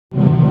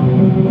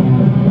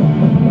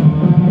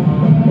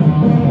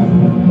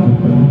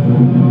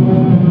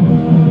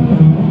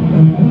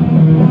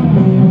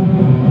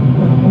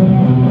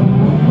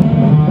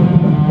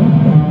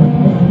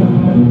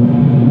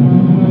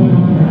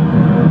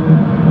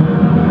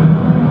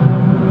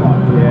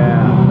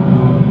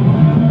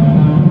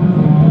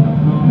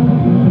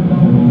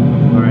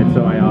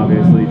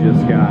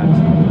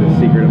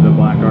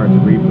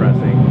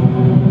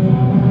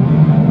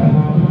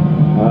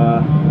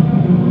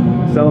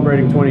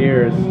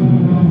years.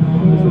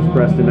 This was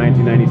pressed in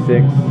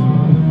 1996.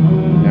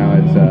 Now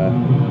it's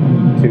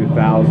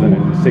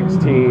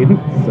 2016.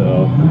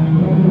 So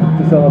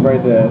to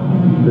celebrate the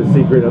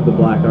secret of the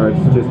black arts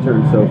just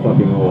turned so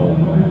fucking old,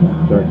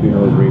 Dark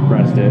Funerals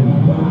repressed it.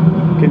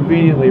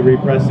 Conveniently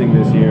repressing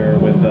this year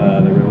with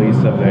the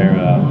release of their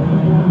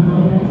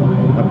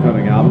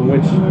upcoming album,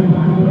 which,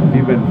 if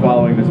you've been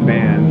following this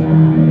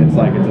band, it's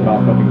like it's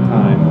about fucking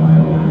time.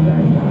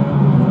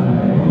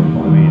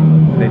 I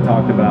mean, they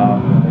talked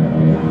about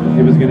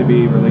it was going to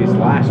be released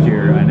last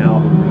year, an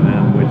album from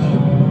them, which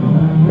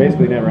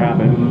basically never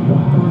happened.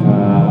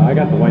 I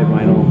got the white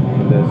vinyl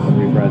of this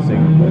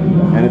repressing,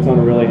 and it's on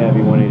a really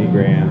heavy 180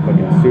 gram,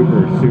 fucking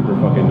super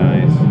fucking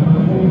nice.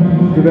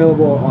 It's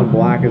available on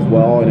black as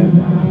well,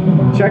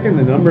 and checking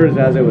the numbers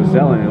as it was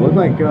selling, it looked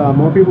like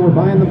more people were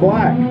buying the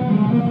black.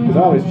 Because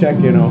I always check,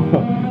 you know,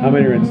 how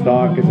many are in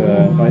stock, because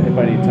if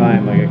I need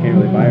time, like I can't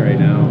really buy it right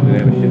now, do they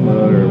have a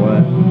shitload or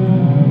what?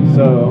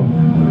 So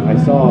I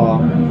saw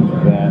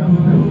that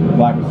the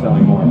black was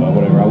selling more, but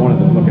whatever, I wanted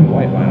the fucking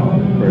white vinyl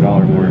for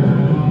 $1 more.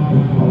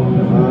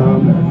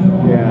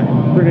 Yeah,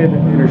 printed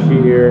inner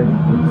sheet here,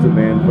 some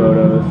band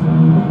photos.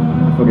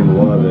 I fucking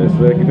love this.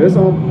 Like this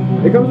all,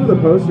 it comes with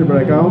a poster, but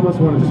like I almost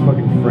want to just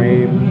fucking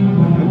frame.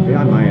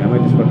 I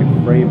might just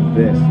fucking frame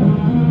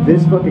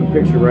this fucking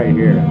picture right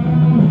here.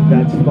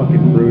 That's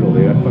fucking brutal,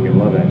 dude. I fucking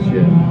love that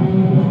shit.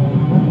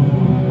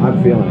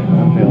 I'm feeling it.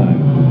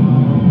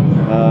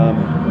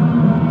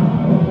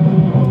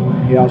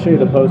 Yeah, I'll show you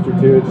the poster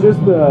too. It's just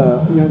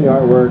the, you know, the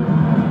artwork.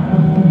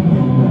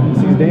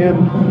 It's these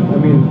damn, I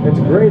mean, it's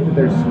great that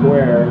they're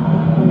square.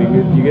 I mean,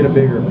 you get a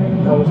bigger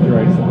poster,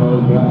 I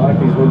suppose, but I like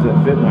these ones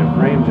that fit my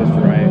frame just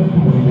right. I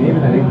mean, even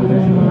that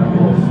position was a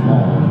little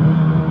small,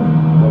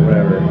 but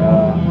whatever.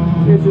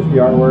 It's just the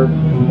artwork.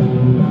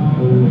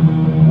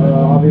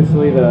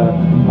 Obviously, the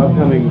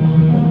upcoming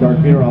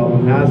Dark Funeral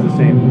album has the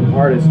same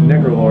artist,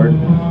 Necrolord.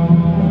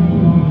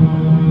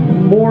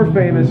 More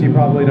famous, you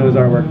probably know his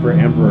artwork for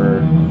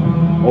Emperor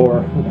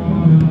or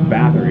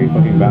Bathory,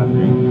 fucking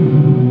Bathory.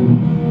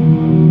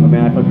 I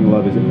mean, I fucking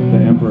love the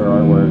Emperor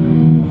artwork.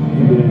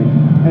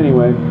 Yeah.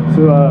 Anyway,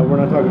 so we're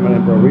not talking about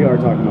Emperor, we are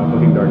talking about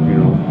fucking Dark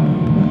Funeral.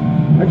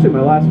 Actually,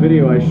 my last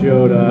video I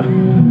showed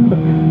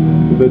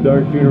the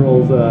Dark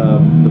Funeral's,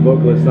 the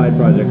vocalist side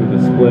project with the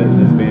split in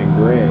this band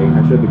Grey.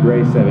 I showed the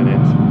Grey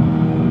 7-inch.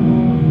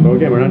 But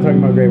again, we're not talking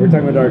about Grey, we're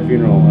talking about Dark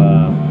Funeral.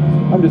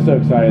 I'm just so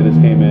excited this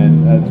came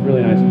in. It's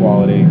really nice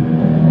quality.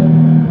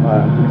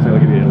 So I'll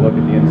give you a look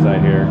at the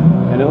inside here.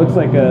 And it looks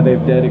like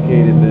they've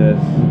dedicated this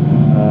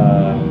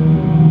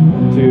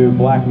to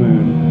Black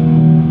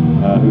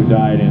Moon, who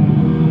died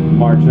in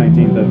March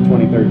 19th of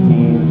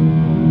 2013.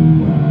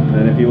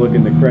 And if you look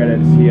in the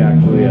credits, he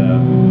actually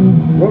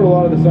wrote a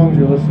lot of the songs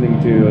you're listening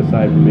to,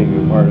 aside from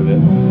being a part of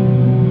it.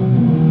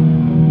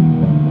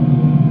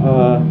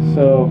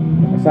 So,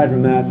 aside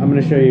from that, I'm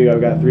going to show you, I've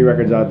got 3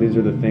 records out. These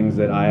are the things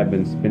that I have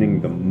been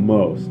spinning the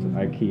most.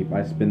 I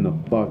spin the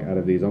fuck out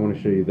of these. I want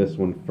to show you this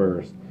one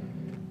first.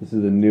 This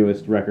is the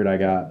newest record I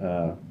got.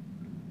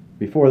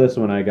 Before this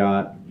one, I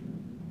got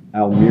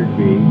Al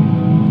Mirkby.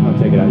 I'll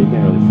take it out, you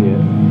can't really see it.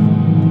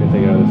 I'm going to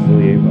take it out of the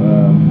sleeve.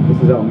 This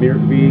is Al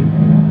Mirkby.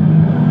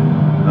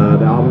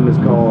 The album is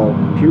called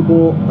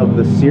Pupil of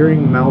the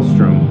Searing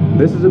Maelstrom.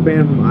 This is a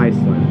band from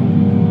Iceland.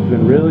 I've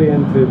been really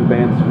into the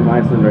bands from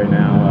Iceland right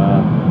now.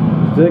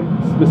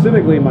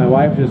 Specifically, my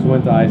wife just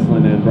went to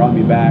Iceland and brought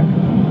me back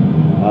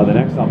the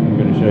next album I'm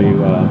going to show you.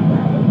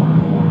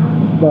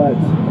 But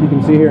you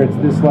can see here, it's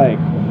this like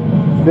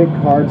thick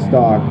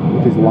cardstock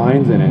with these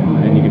lines in it,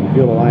 and you can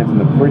feel the lines, and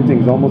the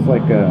printing's almost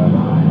like a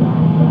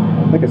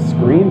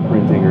screen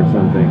printing or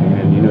something.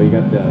 And you know, you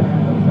got the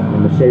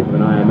shape of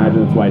an eye. I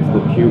imagine that's why it's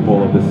the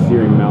pupil of the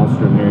Searing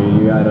Maelstrom here.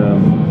 You got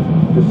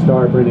the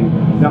star printing.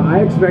 Now, I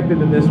expected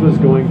that this was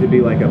going to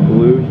be like a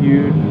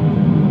blue-hued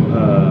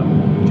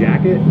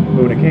jacket,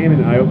 but when it came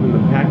and I opened the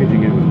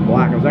packaging, it was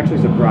black. I was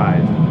actually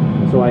surprised.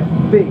 So I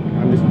think,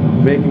 I'm just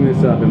making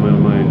this up in my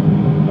own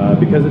mind,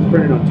 because it's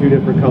printed on 2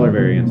 different color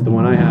variants. The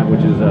one I have,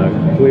 which is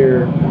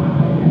clear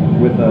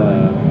with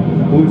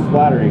blue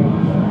splattering,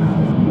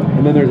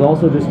 and then there's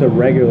also just a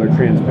regular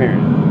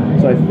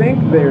transparent. So I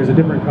think there's a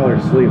different color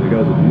sleeve that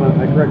goes with it.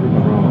 I correct me if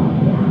I'm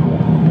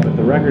wrong. But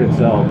the record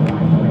itself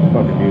is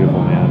fucking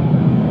beautiful,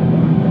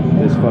 man.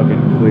 This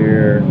fucking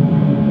clear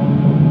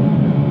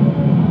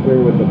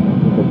with the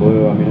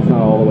blue. I mean, it's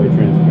not all the way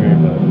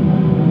transparent, but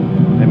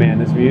hey man,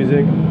 this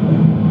music,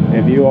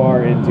 if you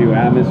are into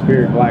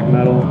atmospheric black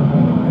metal,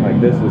 like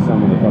this is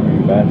some of the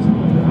fucking best.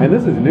 And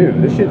this is new.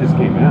 This shit just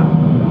came out.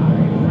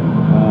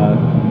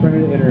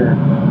 Printed inner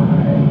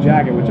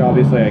jacket, which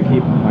obviously I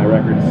keep my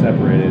records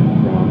separated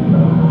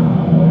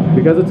from.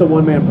 Because it's a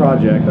one-man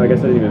project, I guess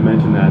I didn't even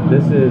mention that.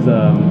 This is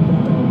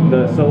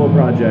the solo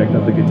project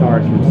of the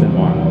guitarist from Sin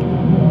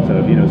Mara. So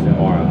if you know Sin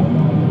Mara.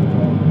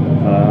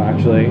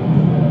 Actually,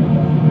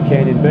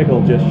 Canyon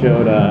Bickle just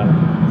showed a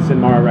Sin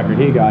Mara record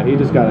he got. He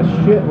just got a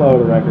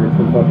shitload of records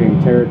from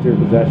fucking Terror to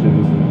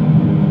Possessions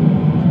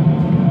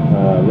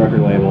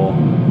record label.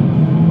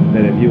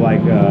 That if you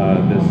like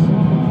this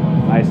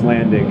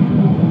Icelandic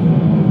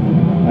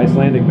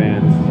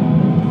bands,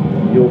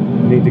 you'll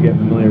need to get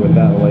familiar with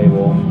that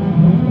label.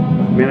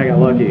 Man, I got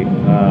lucky.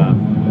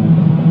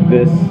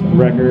 This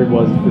record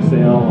was for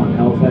sale on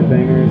Hell's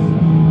Headbangers.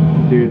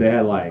 Dude, they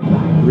had like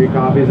 3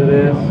 copies of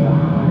this.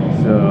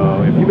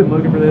 So if you've been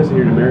looking for this and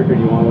you're in America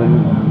and you want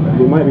one,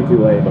 it might be too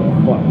late, but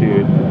fuck,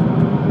 dude.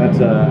 That's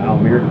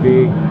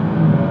Almirfi,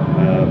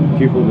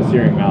 Pupil of the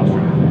Searing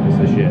Maelstrom. It's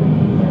the shit.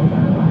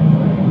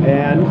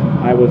 And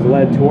I was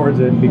led towards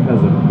it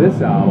because of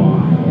this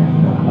album.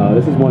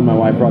 This is one my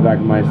wife brought back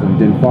from Iceland,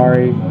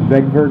 Dinfari,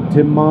 Vegvert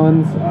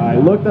Timmons. I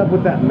looked up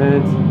what that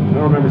meant. I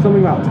don't remember,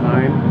 something about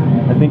time.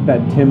 I think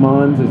that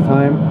Timmons is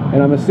time.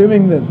 And I'm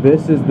assuming that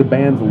this is the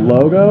band's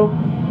logo,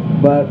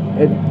 but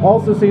it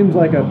also seems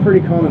like a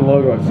pretty common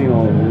logo I've seen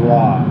a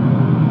lot.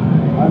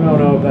 I don't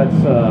know if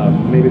that's,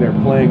 maybe they're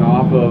playing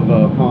off of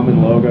a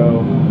common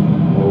logo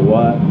or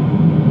what.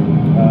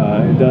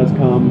 It does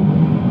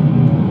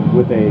come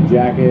with a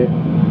jacket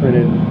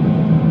printed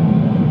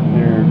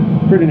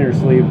inner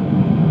sleeve.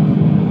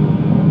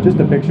 Just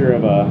a picture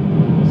of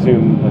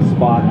assume a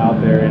spot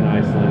out there in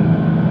Iceland.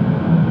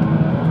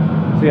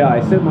 So yeah,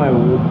 I sent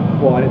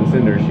well, I didn't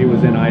send her, she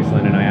was in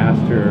Iceland, and I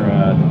asked her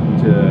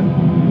to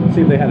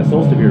see if they had a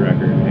Solstafir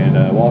record, and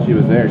while she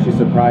was there, she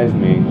surprised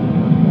me.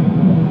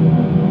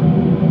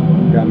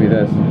 Got me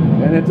this.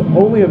 And it's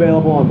only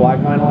available on black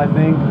vinyl, I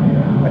think.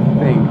 I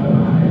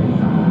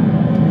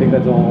think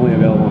that's only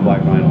available on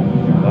black vinyl.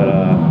 But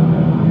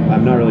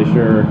I'm not really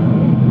sure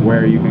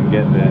where you can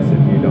get this if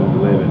you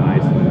don't live in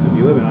Iceland. If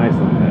you live in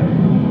Iceland, then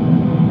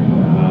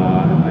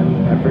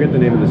I forget the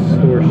name of the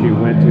store she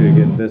went to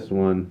get this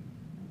one.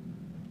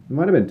 It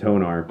might have been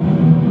Tonar. I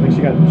think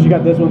she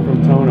got this one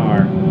from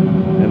Tonar,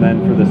 and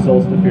then for the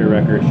Solstafir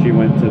record, she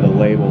went to the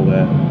label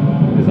that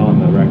is on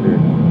the record.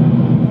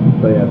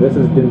 But yeah, this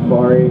is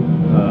Dinfari.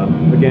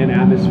 Again,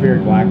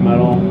 atmospheric black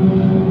metal.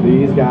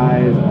 These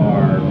guys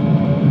are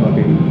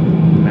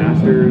fucking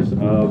masters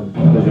of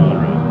the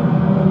genre.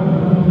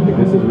 Like,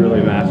 this is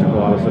really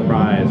masterful. I was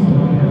surprised,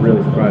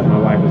 really surprised. My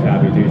wife was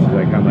happy too. She's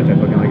like, how much I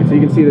fucking like it. So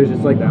you can see there's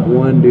just like that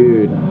one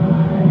dude,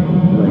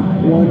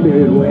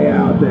 way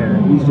out there.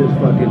 He's just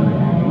fucking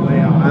way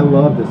out. I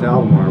love this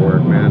album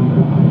artwork, man.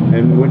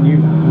 And when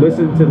you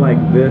listen to like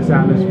this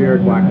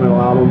atmospheric black metal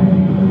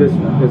album, this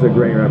is a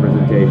great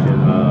representation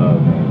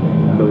of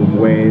the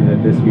way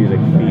that this music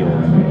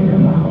feels.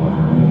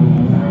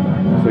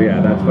 So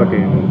yeah, that's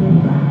fucking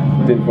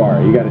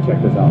Dinfari. You gotta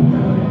check this out.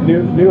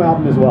 New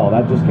album as well.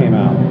 That just came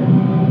out.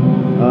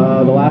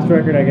 The last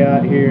record I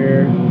got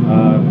here,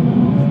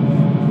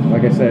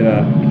 like I said,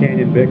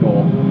 Canyon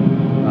Bickle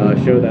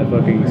showed that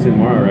fucking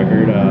Sinmara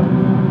record.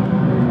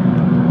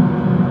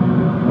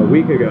 A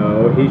week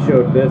ago, he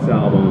showed this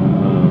album,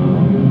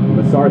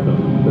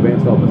 Masartham. The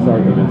band's called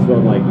Masartham. It's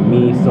spelled like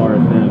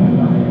Me-Sartham.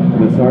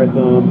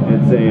 Masartham.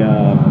 It's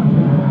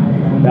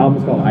the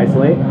album's called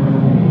Isolate.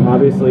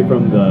 Obviously,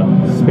 from the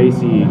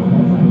spacey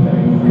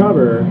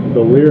cover, the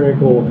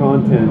lyrical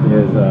content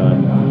is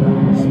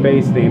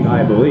space themed.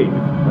 I believe.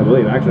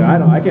 Actually,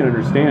 I can't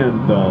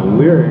understand the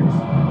lyrics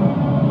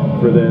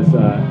for this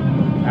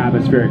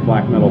atmospheric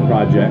black metal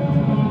project.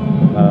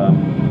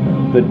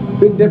 The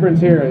big difference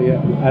here,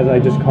 as I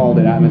just called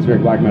it,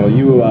 atmospheric black metal,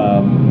 you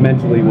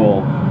mentally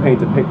will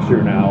paint a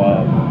picture now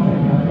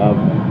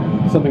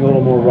of something a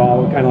little more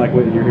raw, kind of like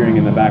what you're hearing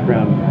in the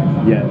background.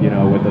 Yet, you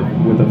know, with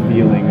a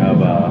feeling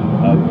of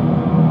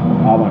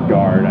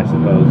avant-garde, I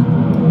suppose.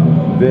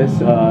 This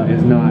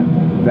is not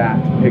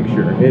that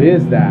picture. It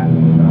is that,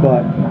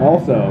 but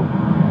also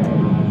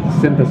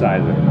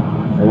synthesizer.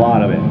 A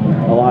lot of it,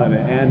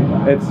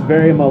 and it's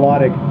very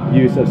melodic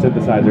use of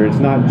synthesizer. It's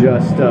not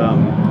just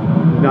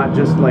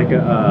like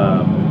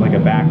a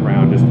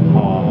background, just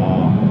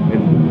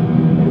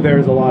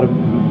there's a lot of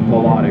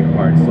melodic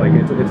parts. Like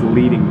it's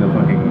leading the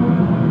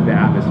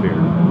atmosphere,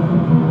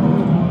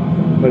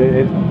 but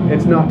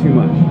it's not too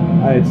much.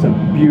 It's a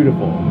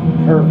beautiful,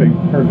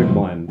 perfect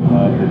blend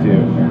of the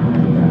two.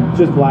 It's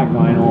just black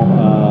vinyl.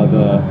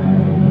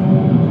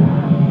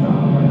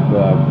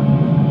 The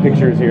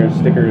pictures here,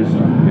 stickers,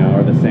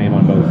 are the same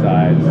on both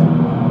sides.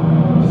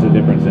 Just a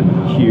difference in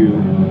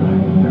hue.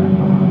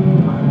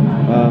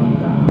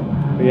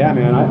 But yeah,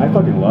 man, I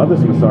fucking love this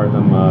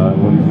Masartham.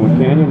 When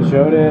Canyon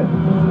showed it,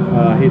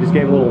 he just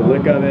gave a little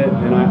lick of it,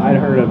 and I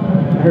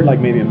heard like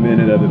maybe a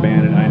minute of the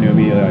band, and I knew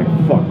immediately,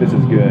 like, fuck, this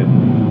is good.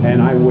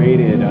 And I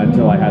waited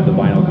until I had the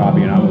vinyl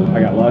copy, and I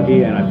got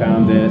lucky, and I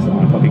found this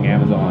on fucking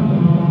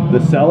Amazon. The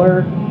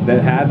seller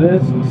that had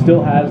this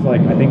still has,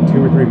 like, I think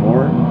 2 or 3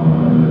 more.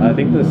 I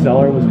think the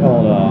seller was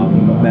called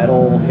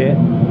Metal Hit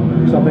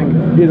or something.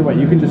 Either way,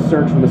 you can just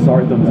search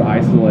Masartham's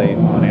Isolate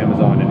on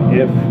Amazon, and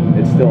if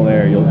it's still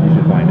there, you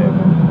should find it.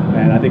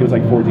 And I think it was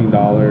like $14.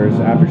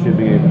 After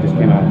shipping, it just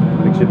came out.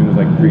 I think shipping was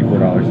like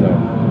 $3-4.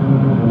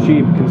 So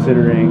cheap,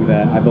 considering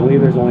that I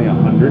believe there's only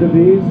 100 of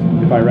these,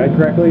 if I read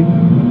correctly.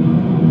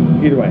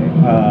 Either way,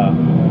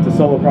 it's a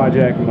solo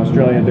project from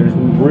Australia. There's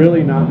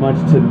really not much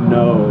to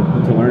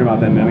learn about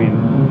them. I mean,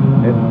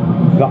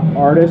 the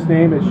artist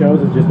name it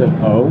shows is just an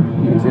O.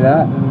 You can see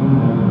that.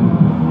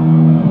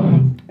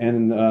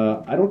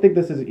 I don't think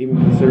this is even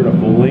considered a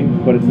full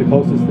length, but it's the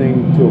closest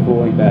thing to a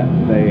full length that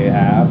they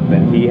have,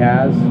 that he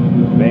has,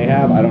 they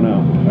have. I don't know.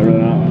 I really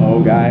don't know.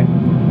 Oh, guy.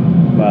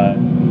 But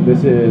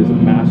this is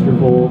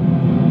masterful,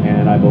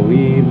 and I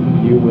believe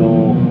you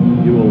will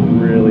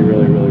really,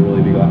 really, really,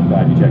 really be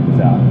glad you checked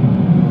this out.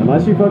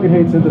 Unless you fucking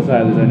hate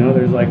synthesizers, I know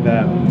there's like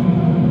that,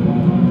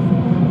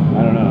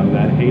 I don't know,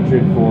 that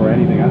hatred for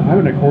anything. I'm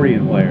an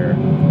accordion player,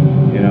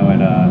 you know,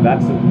 and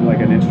that's like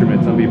an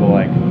instrument some people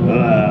like,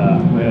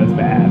 it's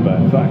bad, but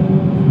fuck,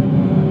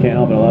 can't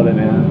help but love it,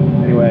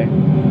 man. Anyway,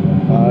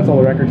 that's all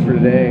the records for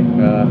today.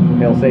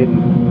 Hail Satan.